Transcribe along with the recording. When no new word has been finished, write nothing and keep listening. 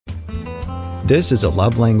This is a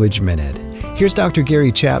Love Language Minute. Here's Dr.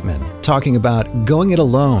 Gary Chapman talking about going it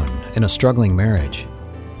alone in a struggling marriage.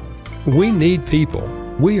 We need people.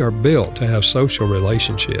 We are built to have social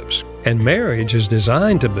relationships, and marriage is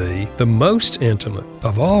designed to be the most intimate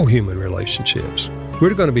of all human relationships.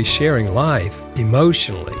 We're going to be sharing life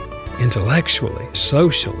emotionally, intellectually,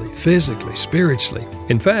 socially, physically, spiritually.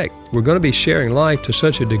 In fact, we're going to be sharing life to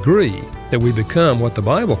such a degree that we become what the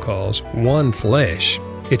Bible calls one flesh.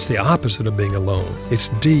 It's the opposite of being alone. It's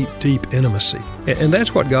deep, deep intimacy. And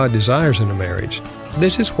that's what God desires in a marriage.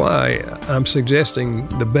 This is why I'm suggesting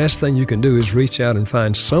the best thing you can do is reach out and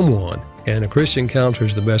find someone, and a Christian counselor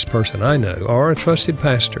is the best person I know, or a trusted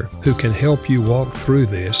pastor who can help you walk through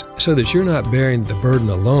this so that you're not bearing the burden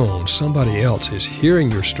alone. Somebody else is hearing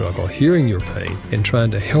your struggle, hearing your pain, and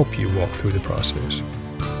trying to help you walk through the process.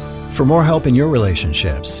 For more help in your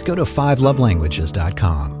relationships, go to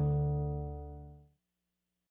 5lovelanguages.com.